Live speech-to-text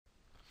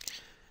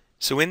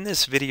So in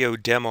this video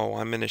demo,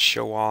 I'm going to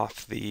show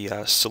off the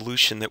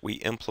solution that we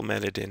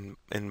implemented in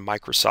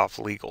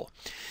Microsoft Legal.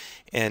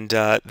 And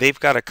they've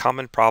got a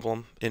common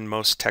problem in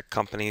most tech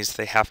companies.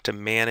 They have to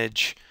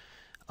manage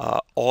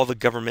all the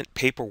government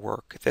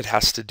paperwork that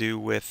has to do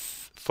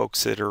with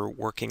folks that are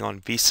working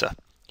on visa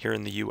here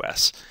in the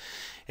US.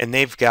 And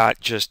they've got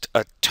just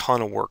a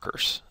ton of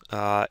workers.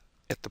 At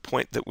the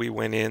point that we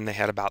went in, they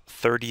had about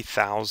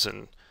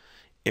 30,000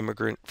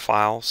 immigrant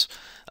files.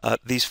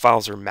 These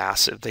files are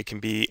massive. They can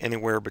be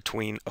anywhere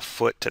between a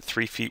foot to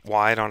 3 feet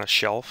wide on a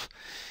shelf,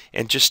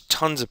 and just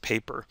tons of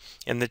paper.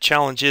 And the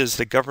challenge is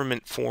the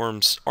government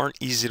forms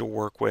aren't easy to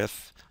work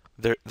with.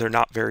 They're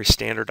not very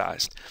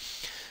standardized.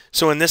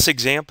 So in this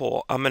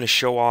example, I'm going to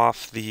show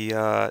off the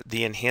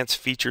enhanced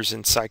features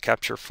in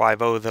PSICapture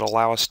 5.0 that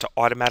allow us to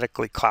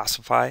automatically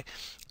classify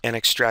and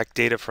extract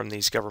data from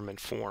these government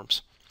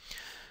forms.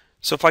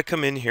 So if I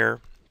come in here,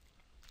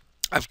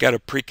 I've got a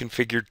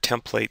pre-configured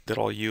template that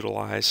I'll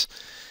utilize,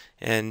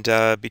 and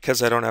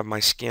because I don't have my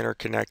scanner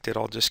connected,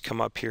 I'll just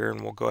come up here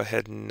and we'll go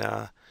ahead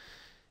and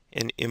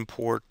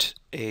import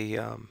a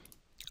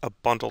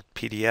bundled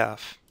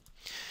PDF.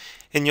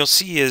 And you'll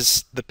see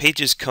as the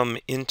pages come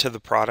into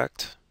the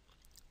product,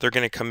 they're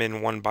going to come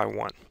in one by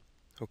one.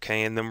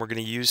 Okay, and then we're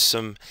going to use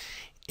some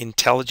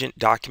intelligent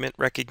document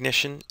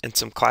recognition and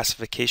some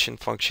classification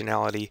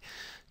functionality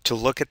to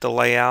look at the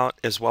layout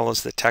as well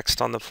as the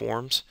text on the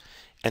forms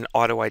and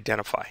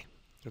auto-identify.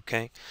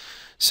 Okay,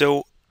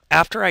 so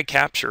after I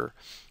capture,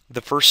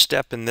 the first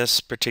step in this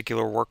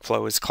particular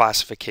workflow is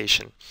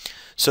classification.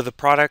 So the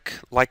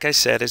product, like I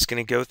said, is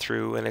going to go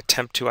through and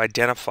attempt to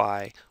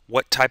identify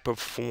what type of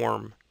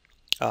form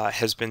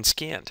has been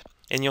scanned.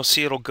 And you'll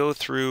see it'll go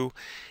through,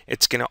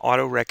 it's going to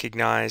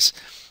auto-recognize,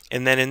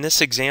 and then in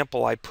this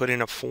example I put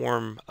in a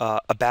form,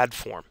 a bad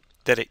form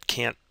that it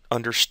can't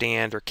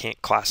understand or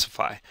can't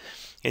classify.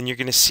 And you're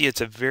going to see it's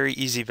a very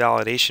easy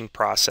validation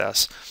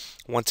process.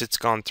 Once it's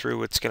gone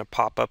through, it's going to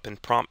pop up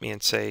and prompt me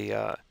and say,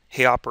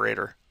 hey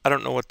operator, I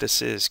don't know what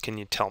this is, can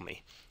you tell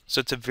me?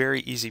 So it's a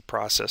very easy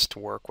process to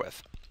work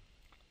with.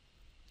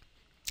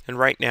 And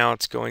right now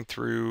it's going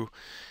through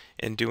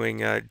and doing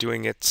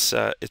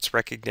its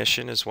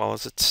recognition as well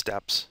as its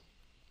steps.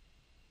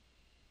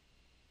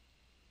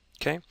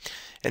 Okay,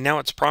 and now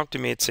it's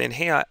prompting me, it's saying,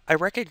 hey, I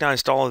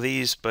recognized all of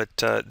these, but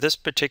this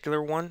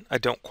particular one, I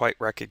don't quite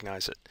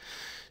recognize it.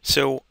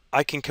 So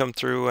I can come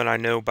through, and I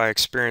know by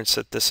experience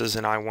that this is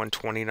an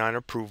I-129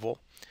 approval.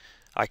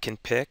 I can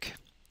pick,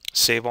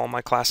 save all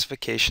my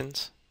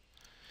classifications,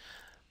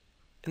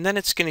 and then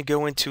it's going to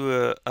go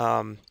into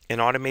an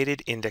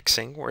automated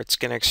indexing where it's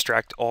going to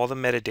extract all the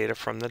metadata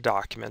from the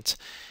documents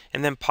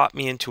and then pop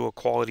me into a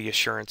quality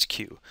assurance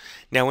queue.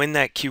 Now in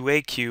that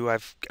QA queue, I'm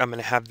going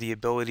to have the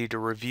ability to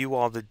review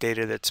all the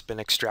data that's been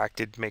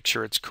extracted, make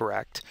sure it's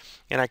correct,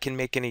 and I can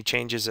make any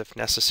changes if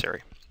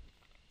necessary.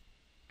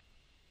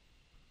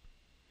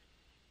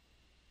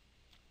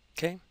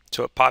 Okay,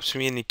 so it pops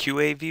me in the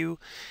QA view,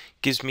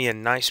 gives me a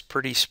nice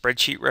pretty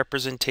spreadsheet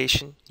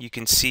representation. You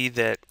can see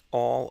that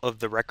all of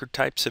the record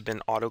types have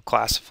been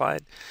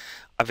auto-classified.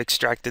 I've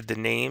extracted the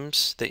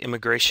names, the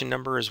immigration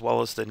number, as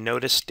well as the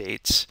notice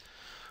dates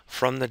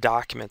from the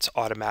documents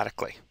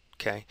automatically.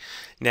 Okay,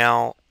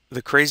 now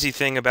the crazy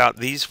thing about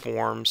these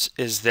forms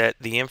is that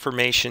the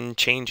information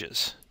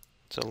changes.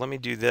 So let me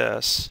do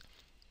this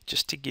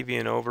just to give you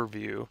an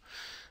overview.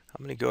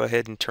 I'm going to go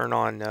ahead and turn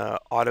on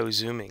auto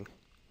zooming.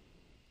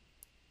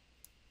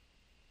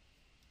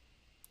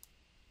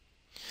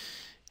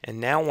 And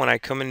now when I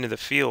come into the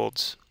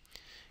fields,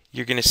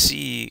 you're going to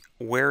see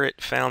where it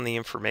found the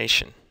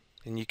information.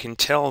 And you can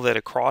tell that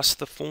across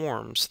the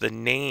forms, the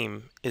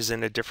name is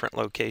in a different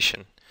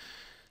location.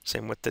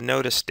 Same with the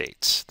notice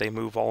dates. They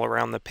move all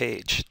around the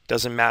page.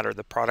 Doesn't matter.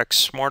 The product's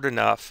smart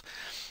enough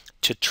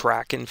to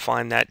track and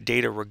find that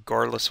data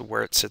regardless of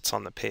where it sits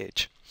on the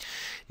page.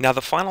 Now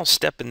the final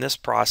step in this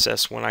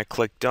process, when I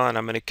click done,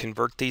 I'm going to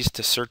convert these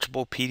to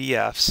searchable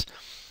PDFs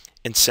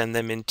and send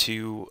them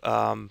into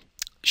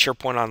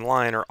SharePoint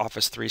Online or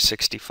Office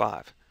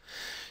 365.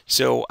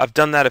 So I've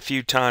done that a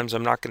few times.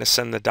 I'm not going to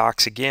send the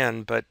docs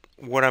again, but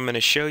what I'm going to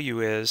show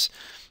you is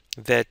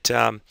that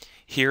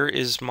here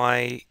is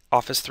my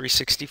Office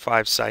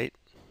 365 site.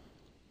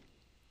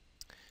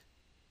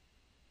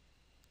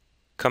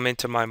 Come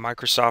into my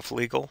Microsoft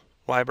Legal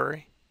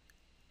library,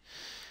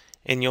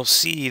 and you'll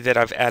see that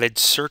I've added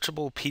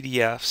searchable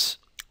PDFs,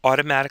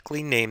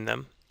 automatically name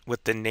them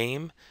with the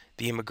name,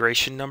 the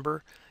immigration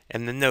number,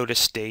 and the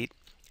notice date,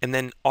 and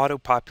then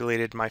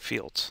auto-populated my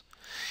fields.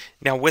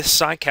 Now with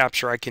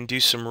PSICapture, I can do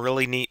some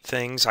really neat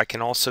things. I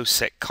can also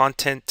set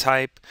content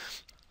type.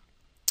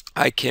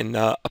 I can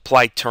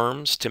apply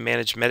terms to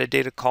manage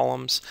metadata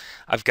columns.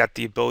 I've got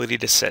the ability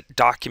to set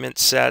document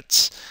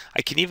sets.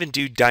 I can even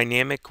do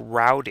dynamic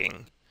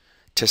routing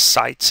to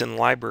sites and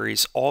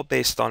libraries, all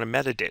based on a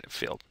metadata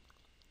field.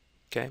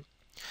 Okay,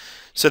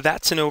 so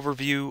that's an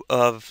overview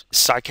of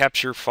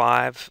PSICapture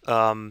 5.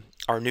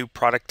 Our new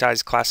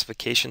productized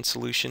classification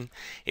solution.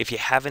 If you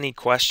have any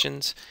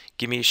questions,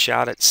 give me a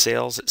shout at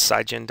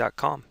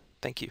sales@scigen.com.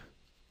 Thank you.